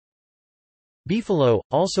Beefalo,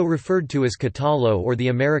 also referred to as Cattalo or the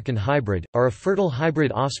American hybrid, are a fertile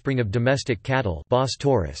hybrid offspring of domestic cattle Bos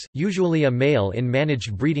taurus, usually a male in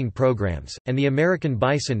managed breeding programs, and the American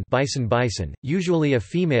bison bison, usually a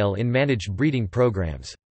female in managed breeding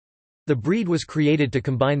programs. The breed was created to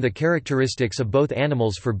combine the characteristics of both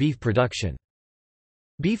animals for beef production.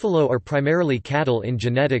 Beefalo are primarily cattle in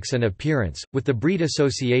genetics and appearance, with the breed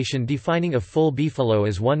association defining a full beefalo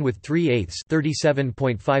as one with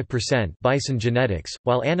 3/8 bison genetics,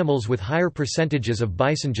 while animals with higher percentages of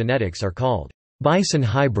bison genetics are called bison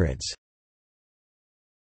hybrids.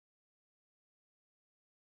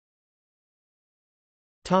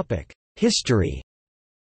 History.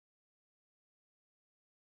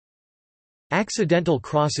 Accidental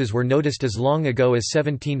crosses were noticed as long ago as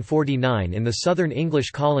 1749 in the southern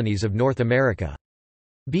English colonies of North America.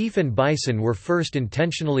 Beef and bison were first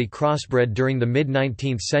intentionally crossbred during the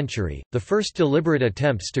mid-19th century. The first deliberate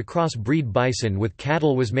attempts to crossbreed bison with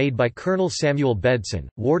cattle was made by Colonel Samuel Bedson,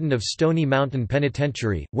 warden of Stony Mountain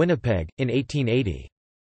Penitentiary, Winnipeg, in 1880.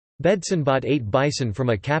 Bedson bought 8 bison from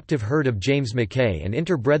a captive herd of James Mackay and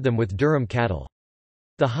interbred them with Durham cattle.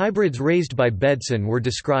 The hybrids raised by Bedson were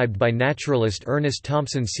described by naturalist Ernest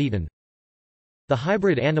Thompson Seton. The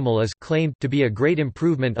hybrid animal is claimed to be a great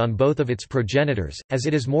improvement on both of its progenitors, as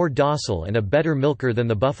it is more docile and a better milker than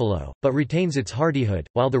the buffalo, but retains its hardihood,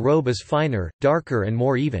 while the robe is finer, darker and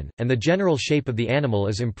more even, and the general shape of the animal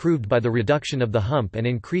is improved by the reduction of the hump and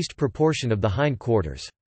increased proportion of the hind quarters.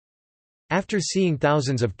 After seeing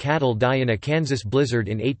thousands of cattle die in a Kansas blizzard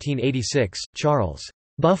in 1886, Charles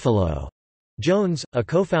Buffalo Jones, a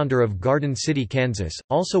co-founder of Garden City, Kansas,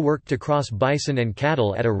 also worked to cross bison and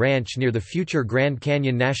cattle at a ranch near the future Grand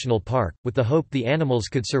Canyon National Park, with the hope the animals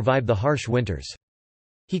could survive the harsh winters.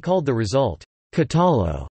 He called the result,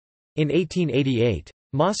 Cattalo, in 1888.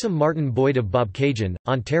 Mossam Martin Boyd of Bobcaygeon,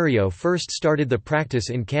 Ontario first started the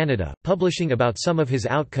practice in Canada, publishing about some of his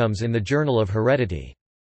outcomes in the Journal of Heredity.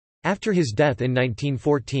 After his death in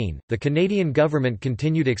 1914, the Canadian government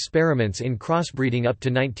continued experiments in crossbreeding up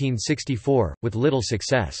to 1964, with little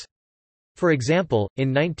success. For example,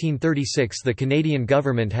 in 1936 the Canadian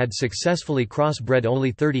government had successfully crossbred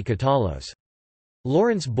only 30 Cattalos.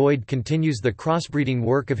 Lawrence Boyd continues the crossbreeding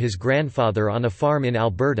work of his grandfather on a farm in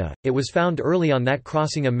Alberta. It was found early on that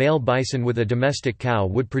crossing a male bison with a domestic cow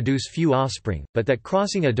would produce few offspring, but that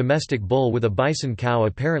crossing a domestic bull with a bison cow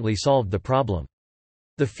apparently solved the problem.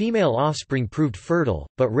 The female offspring proved fertile,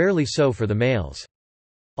 but rarely so for the males.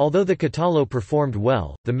 Although the Cattalo performed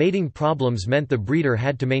well, the mating problems meant the breeder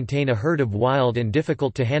had to maintain a herd of wild and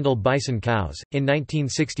difficult-to-handle bison cows. In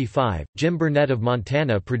 1965, Jim Burnett of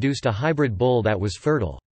Montana produced a hybrid bull that was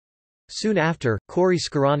fertile. Soon after, Corey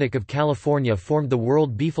Skowronek of California formed the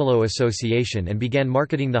World Beefalo Association and began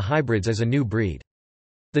marketing the hybrids as a new breed.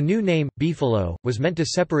 The new name, Beefalo, was meant to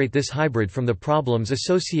separate this hybrid from the problems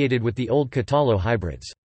associated with the old Cattalo hybrids.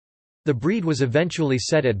 The breed was eventually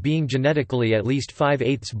set at being genetically at least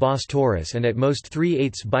 5/8 Bos taurus and at most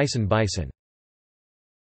 3/8 bison.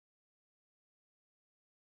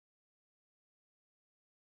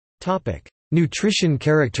 Nutrition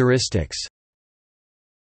characteristics.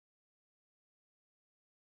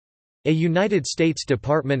 A United States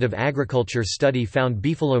Department of Agriculture study found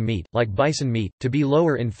beefalo meat, like bison meat, to be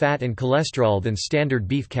lower in fat and cholesterol than standard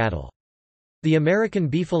beef cattle. The American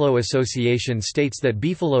Beefalo Association states that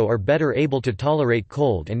beefalo are better able to tolerate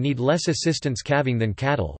cold and need less assistance calving than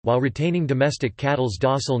cattle, while retaining domestic cattle's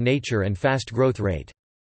docile nature and fast growth rate.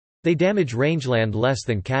 They damage rangeland less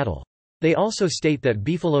than cattle. They also state that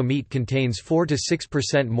beefalo meat contains 4 to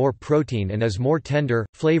 6% more protein and is more tender,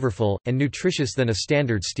 flavorful, and nutritious than a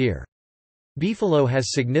standard steer. Beefalo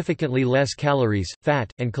has significantly less calories,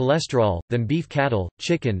 fat, and cholesterol than beef cattle,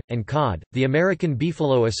 chicken, and cod. The American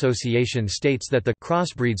Beefalo Association states that the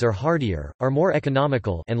crossbreeds are hardier, are more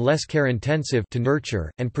economical and less care-intensive to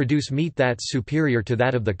nurture, and produce meat that's superior to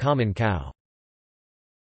that of the common cow.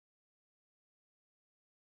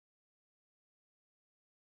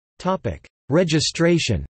 Topic: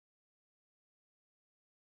 Registration.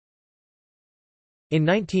 In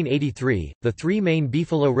 1983, the 3 main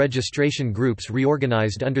beefalo registration groups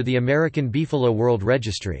reorganized under the American Beefalo World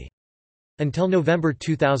Registry. Until November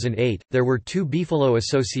 2008, there were 2 beefalo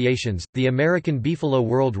associations, the American Beefalo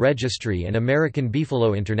World Registry and American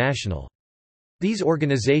Beefalo International. These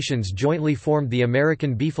organizations jointly formed the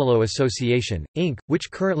American Beefalo Association, Inc., which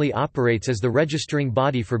currently operates as the registering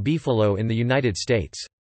body for beefalo in the United States.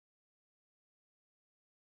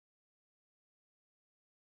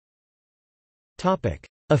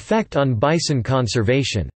 Effect on bison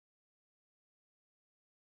conservation.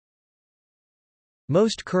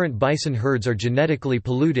 Most current bison herds are genetically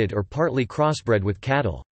polluted or partly crossbred with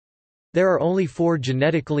cattle. There are only 4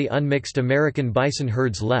 genetically unmixed American bison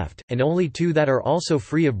herds left, and only 2 that are also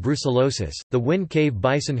free of brucellosis, the Wind Cave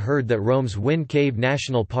bison herd that roams Wind Cave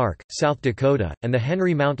National Park, South Dakota, and the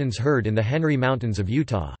Henry Mountains herd in the Henry Mountains of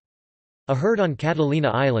Utah. A herd on Catalina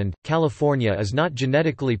Island, California is not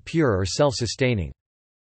genetically pure or self-sustaining.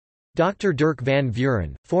 Dr. Dirk van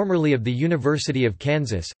Vuren, formerly of the University of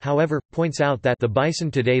Kansas, however, points out that the bison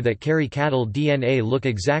today that carry cattle DNA look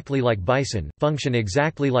exactly like bison, function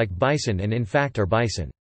exactly like bison and in fact are bison.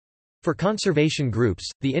 For conservation groups,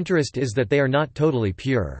 the interest is that they are not totally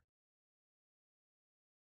pure.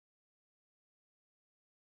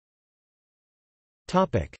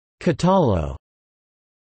 Cattalo.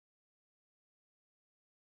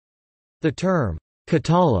 The term,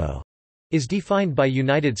 Cattalo, is defined by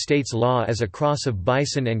United States law as a cross of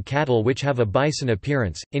bison and cattle which have a bison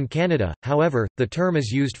appearance. In Canada, however, the term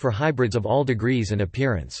is used for hybrids of all degrees and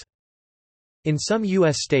appearance. In some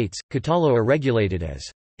U.S. states, Cattalo are regulated as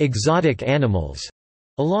exotic animals,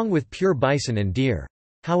 along with pure bison and deer.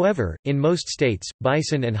 However, in most states,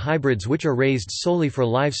 bison and hybrids which are raised solely for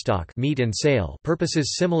livestock meat and sale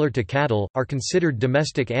purposes similar to cattle, are considered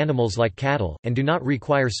domestic animals like cattle, and do not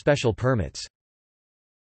require special permits.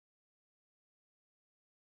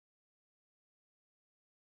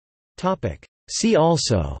 See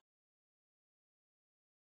also: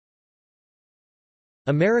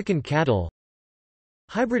 American cattle,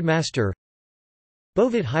 Hybrid master,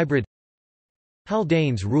 Bovid hybrid,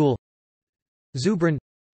 Haldane's rule, Zubrin,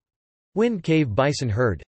 Wind Cave bison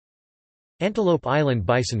herd, Antelope Island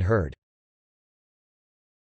bison herd.